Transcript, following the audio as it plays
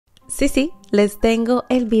Sí, les tengo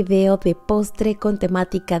el video de postre con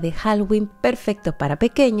temática de Halloween perfecto para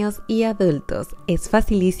pequeños y adultos. Es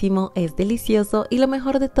facilísimo, es delicioso y lo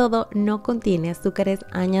mejor de todo, no contiene azúcares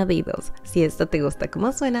añadidos. Si esto te gusta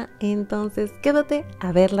como suena, entonces quédate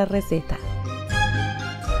a ver la receta.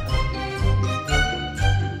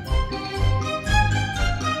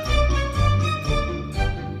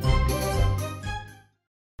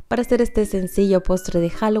 Para hacer este sencillo postre de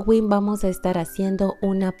Halloween vamos a estar haciendo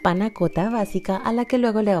una panna cotta básica a la que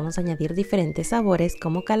luego le vamos a añadir diferentes sabores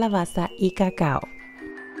como calabaza y cacao.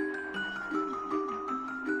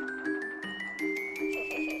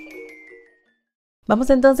 Vamos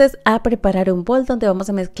entonces a preparar un bol donde vamos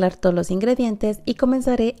a mezclar todos los ingredientes y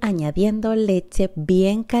comenzaré añadiendo leche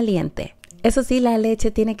bien caliente. Eso sí, la leche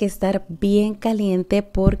tiene que estar bien caliente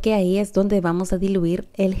porque ahí es donde vamos a diluir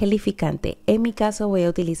el gelificante. En mi caso voy a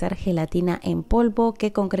utilizar gelatina en polvo,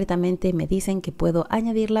 que concretamente me dicen que puedo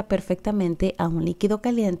añadirla perfectamente a un líquido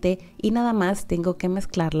caliente y nada más tengo que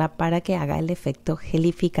mezclarla para que haga el efecto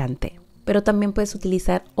gelificante. Pero también puedes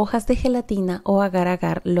utilizar hojas de gelatina o agar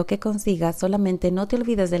agar, lo que consigas, solamente no te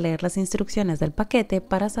olvides de leer las instrucciones del paquete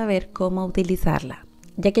para saber cómo utilizarla.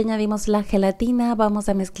 Ya que añadimos la gelatina, vamos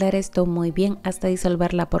a mezclar esto muy bien hasta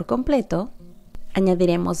disolverla por completo.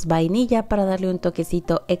 Añadiremos vainilla para darle un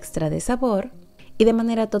toquecito extra de sabor y de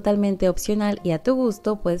manera totalmente opcional y a tu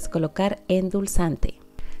gusto puedes colocar endulzante.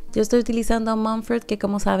 Yo estoy utilizando Mumford, que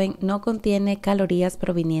como saben no contiene calorías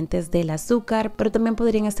provenientes del azúcar, pero también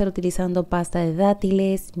podrían estar utilizando pasta de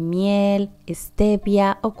dátiles, miel,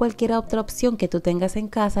 stevia o cualquier otra opción que tú tengas en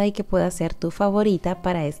casa y que pueda ser tu favorita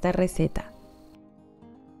para esta receta.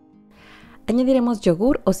 Añadiremos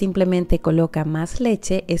yogur o simplemente coloca más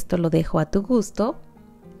leche, esto lo dejo a tu gusto.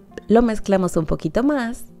 Lo mezclamos un poquito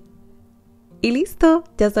más y listo,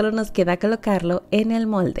 ya solo nos queda colocarlo en el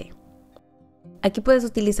molde. Aquí puedes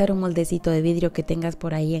utilizar un moldecito de vidrio que tengas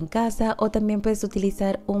por ahí en casa o también puedes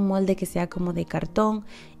utilizar un molde que sea como de cartón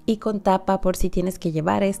y con tapa por si tienes que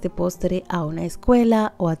llevar este postre a una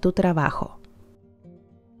escuela o a tu trabajo.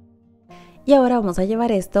 Y ahora vamos a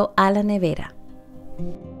llevar esto a la nevera.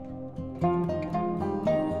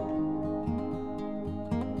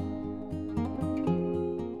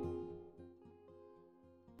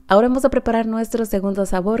 Ahora vamos a preparar nuestro segundo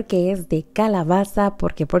sabor, que es de calabaza,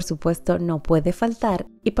 porque por supuesto no puede faltar.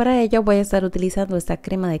 Y para ello voy a estar utilizando esta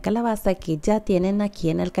crema de calabaza que ya tienen aquí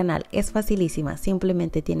en el canal. Es facilísima,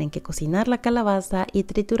 simplemente tienen que cocinar la calabaza y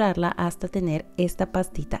triturarla hasta tener esta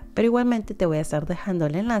pastita. Pero igualmente te voy a estar dejando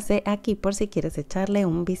el enlace aquí por si quieres echarle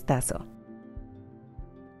un vistazo.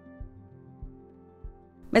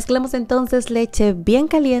 Mezclamos entonces leche bien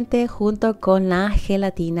caliente junto con la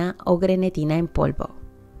gelatina o grenetina en polvo.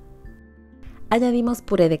 Añadimos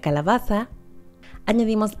puré de calabaza,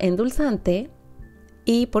 añadimos endulzante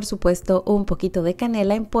y por supuesto un poquito de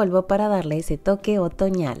canela en polvo para darle ese toque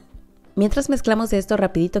otoñal. Mientras mezclamos esto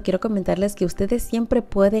rapidito, quiero comentarles que ustedes siempre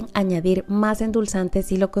pueden añadir más endulzante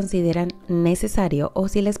si lo consideran necesario o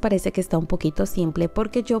si les parece que está un poquito simple,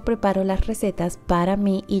 porque yo preparo las recetas para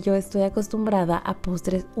mí y yo estoy acostumbrada a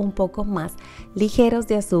postres un poco más ligeros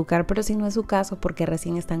de azúcar, pero si no es su caso porque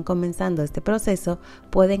recién están comenzando este proceso,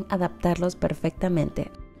 pueden adaptarlos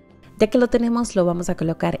perfectamente. Ya que lo tenemos, lo vamos a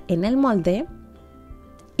colocar en el molde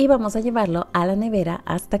y vamos a llevarlo a la nevera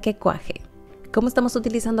hasta que cuaje. Como estamos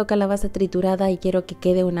utilizando calabaza triturada y quiero que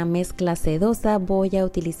quede una mezcla sedosa, voy a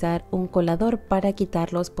utilizar un colador para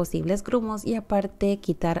quitar los posibles grumos y aparte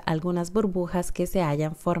quitar algunas burbujas que se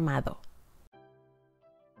hayan formado.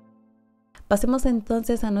 Pasemos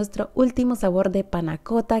entonces a nuestro último sabor de panna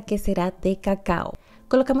cotta, que será de cacao.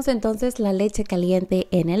 Colocamos entonces la leche caliente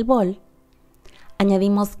en el bol.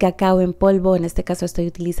 Añadimos cacao en polvo, en este caso estoy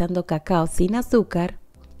utilizando cacao sin azúcar.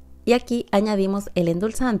 Y aquí añadimos el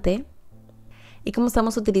endulzante. Y como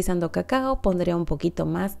estamos utilizando cacao, pondré un poquito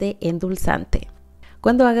más de endulzante.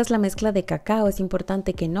 Cuando hagas la mezcla de cacao es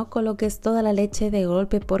importante que no coloques toda la leche de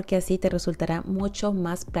golpe porque así te resultará mucho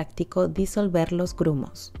más práctico disolver los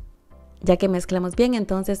grumos. Ya que mezclamos bien,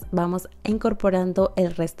 entonces vamos incorporando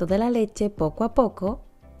el resto de la leche poco a poco.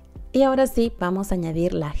 Y ahora sí, vamos a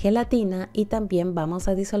añadir la gelatina y también vamos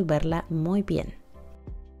a disolverla muy bien.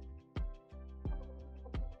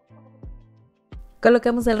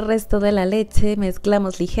 Colocamos el resto de la leche,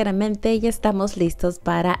 mezclamos ligeramente y estamos listos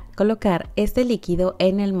para colocar este líquido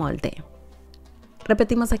en el molde.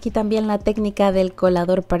 Repetimos aquí también la técnica del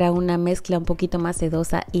colador para una mezcla un poquito más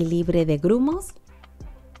sedosa y libre de grumos.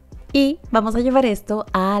 Y vamos a llevar esto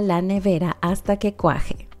a la nevera hasta que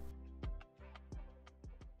cuaje.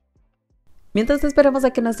 Mientras esperamos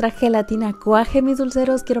a que nuestra gelatina cuaje, mis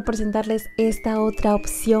dulceros, quiero presentarles esta otra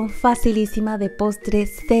opción facilísima de postre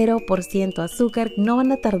 0% azúcar. No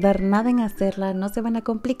van a tardar nada en hacerla, no se van a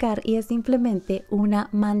complicar y es simplemente una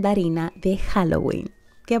mandarina de Halloween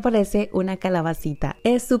que aparece una calabacita.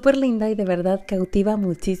 Es súper linda y de verdad cautiva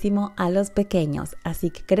muchísimo a los pequeños, así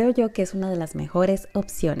que creo yo que es una de las mejores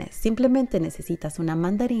opciones. Simplemente necesitas una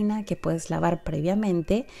mandarina que puedes lavar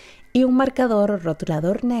previamente y un marcador o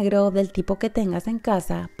rotulador negro del tipo que tengas en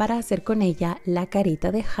casa para hacer con ella la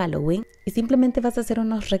carita de Halloween. Y simplemente vas a hacer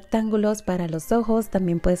unos rectángulos para los ojos,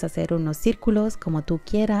 también puedes hacer unos círculos como tú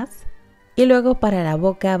quieras. Y luego para la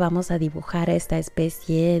boca vamos a dibujar esta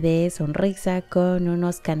especie de sonrisa con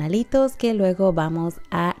unos canalitos que luego vamos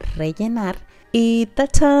a rellenar. Y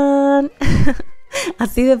 ¡tachán!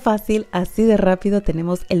 Así de fácil, así de rápido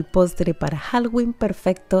tenemos el postre para Halloween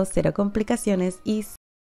perfecto, cero complicaciones y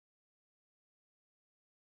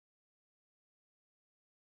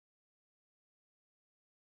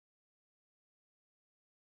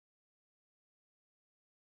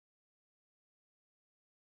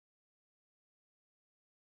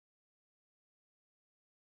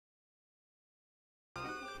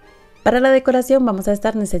para la decoración vamos a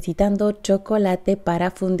estar necesitando chocolate para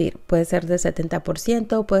fundir. Puede ser del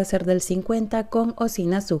 70%, puede ser del 50% con o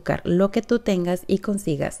sin azúcar, lo que tú tengas y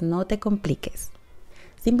consigas, no te compliques.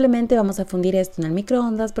 Simplemente vamos a fundir esto en el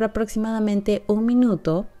microondas por aproximadamente 1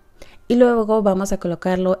 minuto y luego vamos a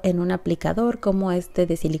colocarlo en un aplicador como este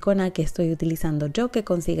de silicona que estoy utilizando yo, que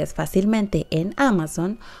consigues fácilmente en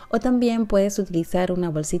Amazon, o también puedes utilizar una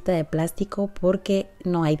bolsita de plástico porque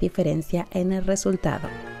no hay diferencia en el resultado.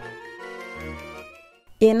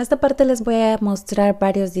 Y en esta parte les voy a mostrar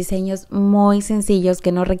varios diseños muy sencillos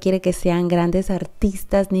que no requiere que sean grandes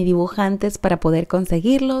artistas ni dibujantes para poder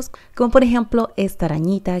conseguirlos, como por ejemplo esta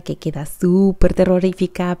arañita que queda súper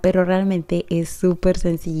terrorífica, pero realmente es súper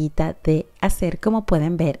sencillita de hacer, como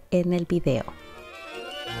pueden ver en el video.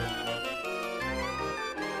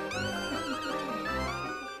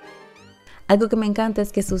 Algo que me encanta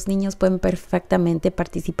es que sus niños pueden perfectamente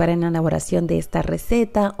participar en la elaboración de esta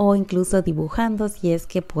receta o incluso dibujando si es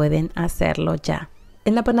que pueden hacerlo ya.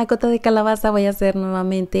 En la panna cotta de calabaza voy a hacer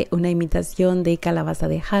nuevamente una imitación de calabaza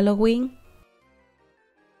de Halloween.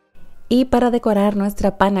 Y para decorar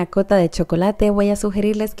nuestra panna cotta de chocolate voy a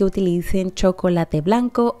sugerirles que utilicen chocolate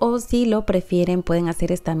blanco o si lo prefieren pueden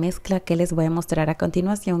hacer esta mezcla que les voy a mostrar a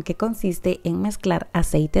continuación, que consiste en mezclar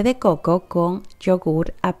aceite de coco con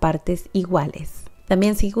yogur a partes iguales.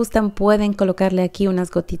 También si gustan pueden colocarle aquí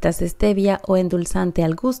unas gotitas de stevia o endulzante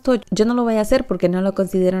al gusto. Yo no lo voy a hacer porque no lo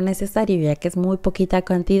considero necesario ya que es muy poquita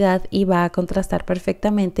cantidad y va a contrastar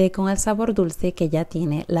perfectamente con el sabor dulce que ya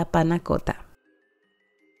tiene la panna cotta.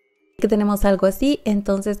 Que tenemos algo así,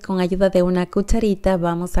 entonces con ayuda de una cucharita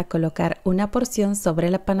vamos a colocar una porción sobre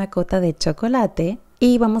la panna cotta de chocolate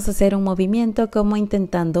y vamos a hacer un movimiento como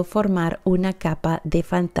intentando formar una capa de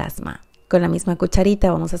fantasma. Con la misma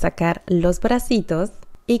cucharita vamos a sacar los bracitos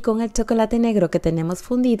y con el chocolate negro que tenemos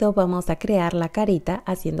fundido vamos a crear la carita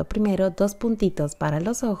haciendo primero 2 puntitos para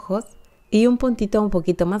los ojos y un puntito un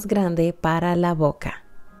poquito más grande para la boca.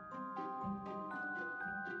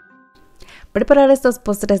 Preparar estos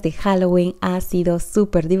postres de Halloween ha sido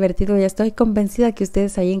súper divertido y estoy convencida que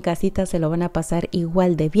ustedes ahí en casita se lo van a pasar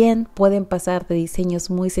igual de bien. Pueden pasar de diseños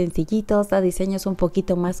muy sencillitos a diseños un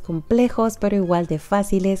poquito más complejos, pero igual de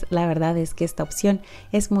fáciles. La verdad es que esta opción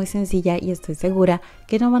es muy sencilla y estoy segura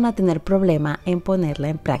que no van a tener problema en ponerla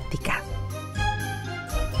en práctica.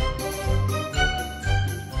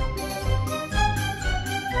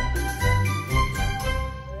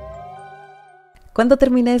 Cuando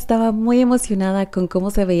terminé estaba muy emocionada con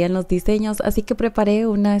cómo se veían los diseños, así que preparé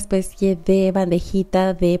una especie de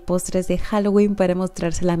bandejita de postres de Halloween para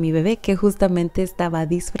mostrársela a mi bebé que justamente estaba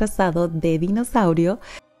disfrazado de dinosaurio.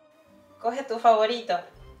 Coge tu favorito.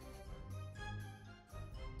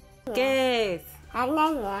 ¿Qué es?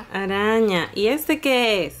 Araña. Araña. ¿Y este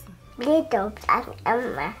qué es? Grito,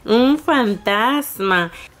 fantasma. Un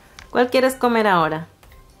fantasma. ¿Cuál quieres comer ahora?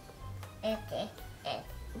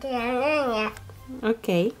 De araña.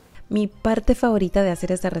 Ok. Mi parte favorita de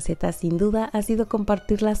hacer esta receta sin duda ha sido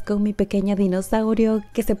compartirlas con mi pequeño dinosaurio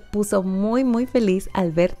que se puso muy feliz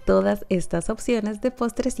al ver todas estas opciones de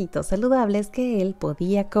postrecitos saludables que él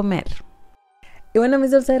podía comer. Y bueno,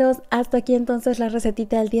 mis dulceros, hasta aquí entonces la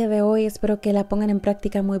recetita del día de hoy. Espero que la pongan en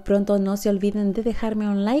práctica muy pronto. No se olviden de dejarme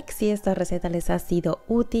un like si esta receta les ha sido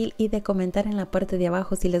útil y de comentar en la parte de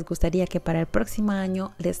abajo si les gustaría que para el próximo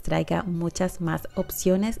año les traiga muchas más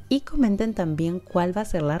opciones, y comenten también cuál va a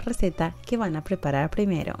ser la receta que van a preparar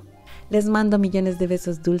primero. Les mando millones de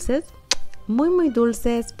besos dulces. muy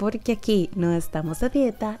dulces porque aquí no estamos a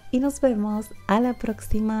dieta y nos vemos a la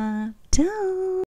próxima. ¡Chao!